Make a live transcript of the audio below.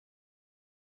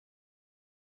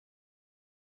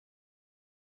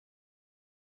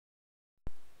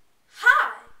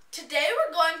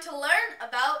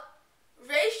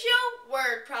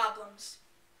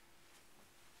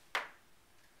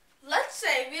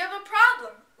we have a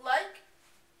problem, like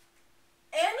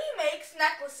Annie makes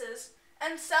necklaces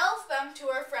and sells them to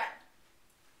her friend.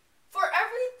 For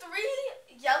every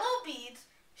 3 yellow beads,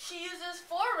 she uses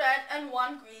 4 red and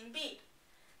 1 green bead.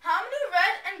 How many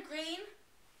red and green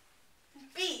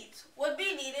beads would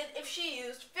be needed if she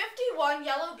used 51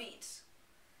 yellow beads?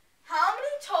 How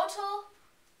many total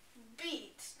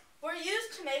beads were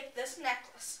used to make this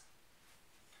necklace?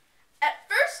 At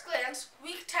first glance,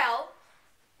 we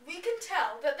can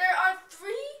tell that there are 3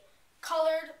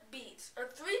 colored beads, or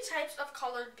 3 types of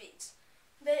colored beads.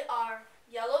 They are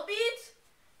yellow beads,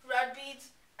 red beads,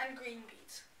 and green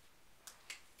beads.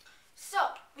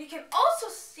 So, we can also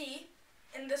see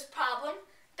in this problem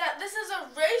that this is a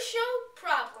ratio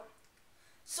problem.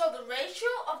 So the ratio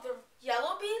of the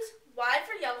yellow beads, Y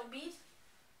for yellow beads,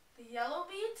 the yellow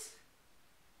beads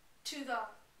to the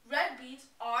red beads,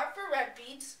 R for red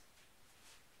beads,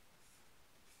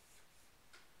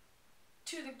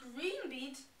 to the green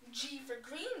beads, G for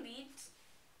green beads,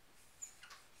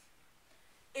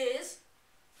 is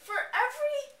for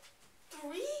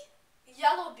every 3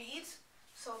 yellow beads,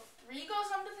 so 3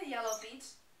 goes under the yellow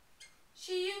beads,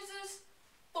 she uses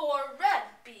 4 red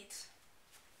beads.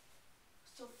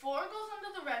 So 4 goes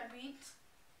under the red beads,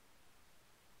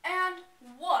 and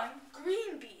 1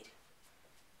 green bead.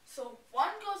 So 1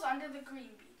 goes under the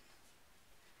green bead.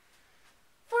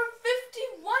 For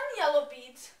 51 yellow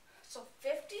beads, so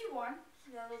 51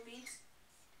 yellow beads,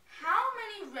 how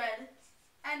many red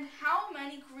and how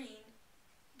many green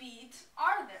beads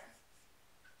are there?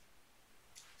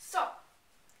 So,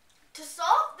 to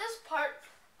solve this part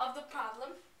of the problem,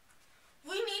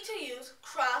 we need to use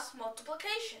cross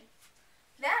multiplication.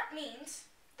 That means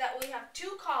that we have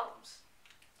 2 columns.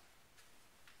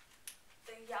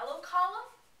 The yellow column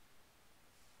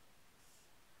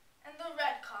and the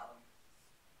red column.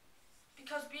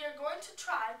 Because we are going to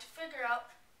try to figure out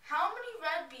how many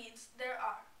red beads there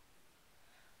are.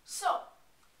 So,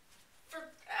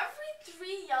 for every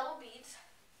 3 yellow beads,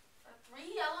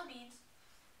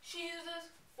 she uses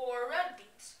 4 red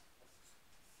beads.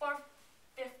 For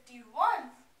 51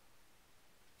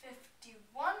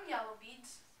 yellow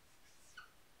beads,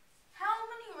 how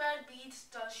many red beads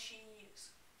does she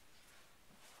use?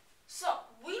 So,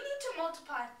 we need to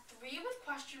multiply 3 with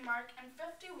question mark and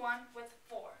 51 with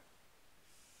 4.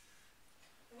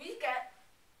 We get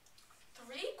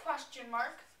 3 question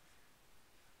mark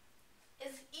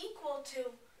is equal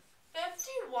to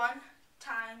 51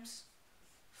 times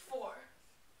 4.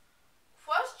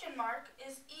 Question mark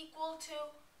is equal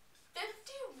to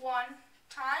 51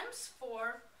 times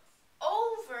 4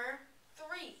 over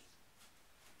 3.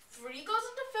 3 goes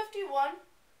into 51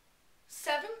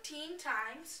 17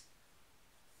 times.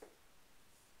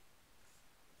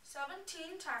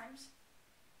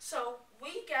 So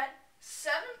we get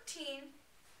 17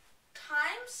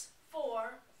 times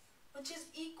 4, which is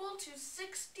equal to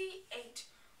 68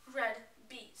 red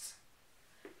beads.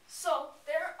 So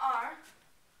there are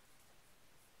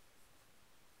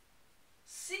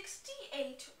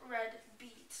 68 red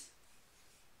beads.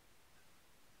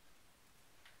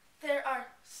 There are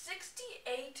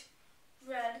 68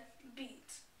 red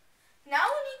beads. Now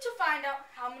we need to find out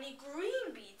how many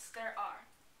green beads there are.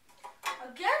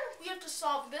 Again, we have to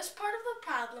solve this part of the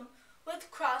problem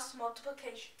with cross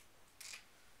multiplication.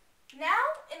 Now,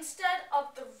 instead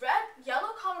of the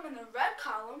yellow column and the red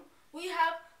column, we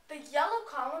have the yellow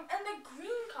column and the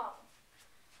green column.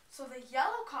 So the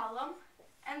yellow column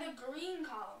and the green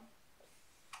column.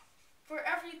 For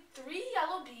every 3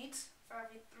 yellow beads,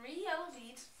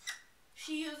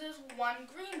 she uses 1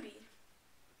 green bead.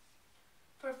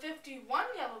 For 51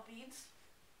 yellow beads,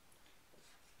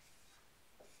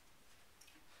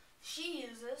 she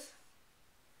uses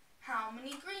how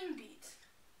many green beads?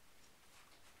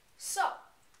 So,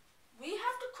 we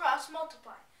have to cross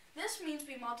multiply. This means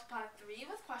we multiply 3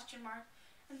 with question mark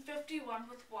and 51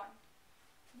 with 1.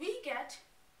 We get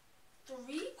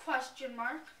 3 question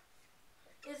mark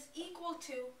is equal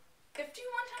to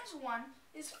 51 times 1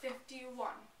 is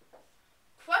 51.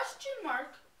 Question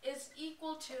mark is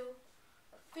equal to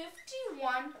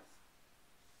 51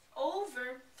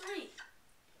 over 3,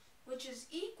 which is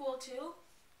equal to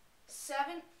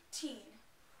 17.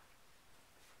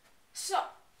 So,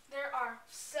 there are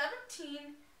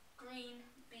 17 green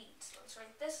beads. Let's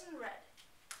write this in red.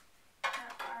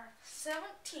 There are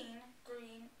 17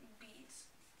 green beads.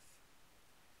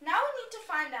 Now we need to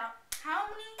find out how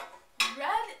many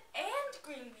red and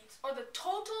green beads, or the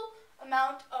total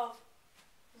amount of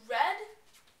red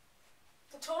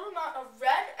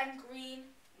and green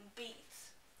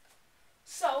beads.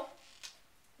 So,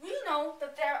 we know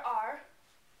that there are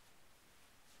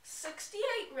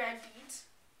 68 red beads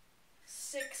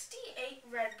 68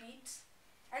 red beads,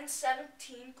 and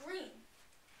 17 green.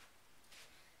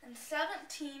 And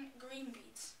 17 green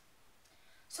beads.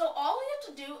 So all we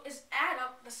have to do is add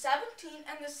up the 17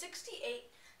 and the 68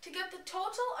 to get the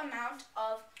total amount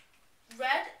of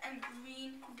red and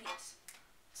green beads.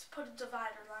 Let's put a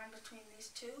divider line between these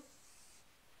two.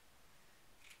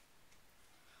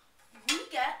 We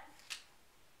get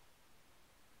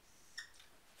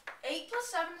 8 plus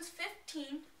 7 is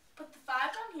 15. Put the 5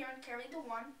 down here and carry the 1.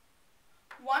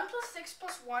 1 plus 6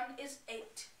 plus 1 is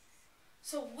 8.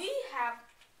 So we have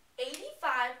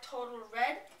 85 total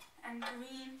red and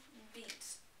green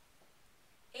beads.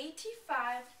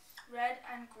 85 red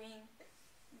and green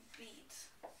beads.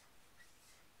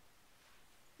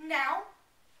 Now,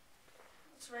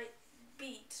 let's write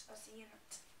beads as the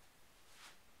unit.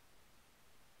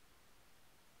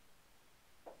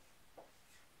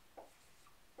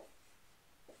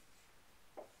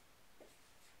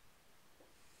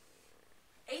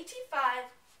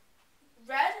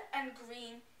 Red and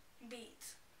green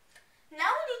beads. Now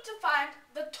we need to find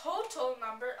the total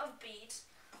number of beads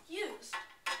used.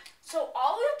 So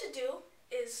all we have to do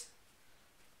is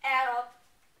add up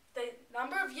the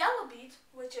number of yellow beads,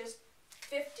 which is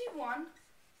 51,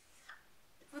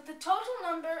 with the total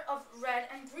number of red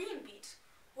and green beads,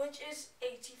 which is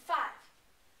 85.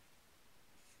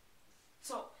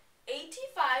 So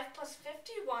 85 plus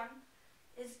 51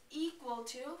 is equal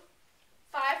to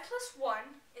 5 plus 1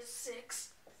 is 6.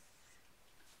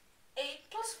 8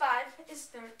 plus 5 is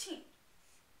 13.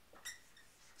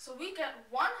 So we get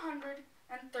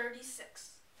 136.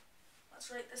 Let's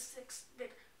write the 6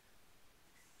 bigger.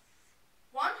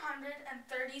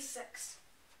 136.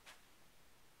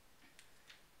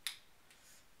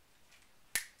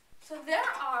 So there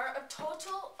are a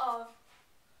total of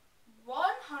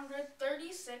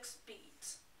 136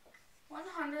 beads.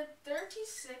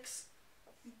 136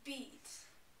 beads.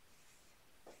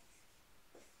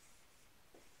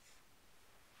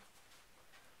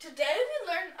 Today we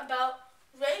learned about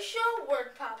ratio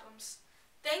word problems.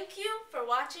 Thank you for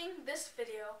watching this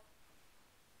video.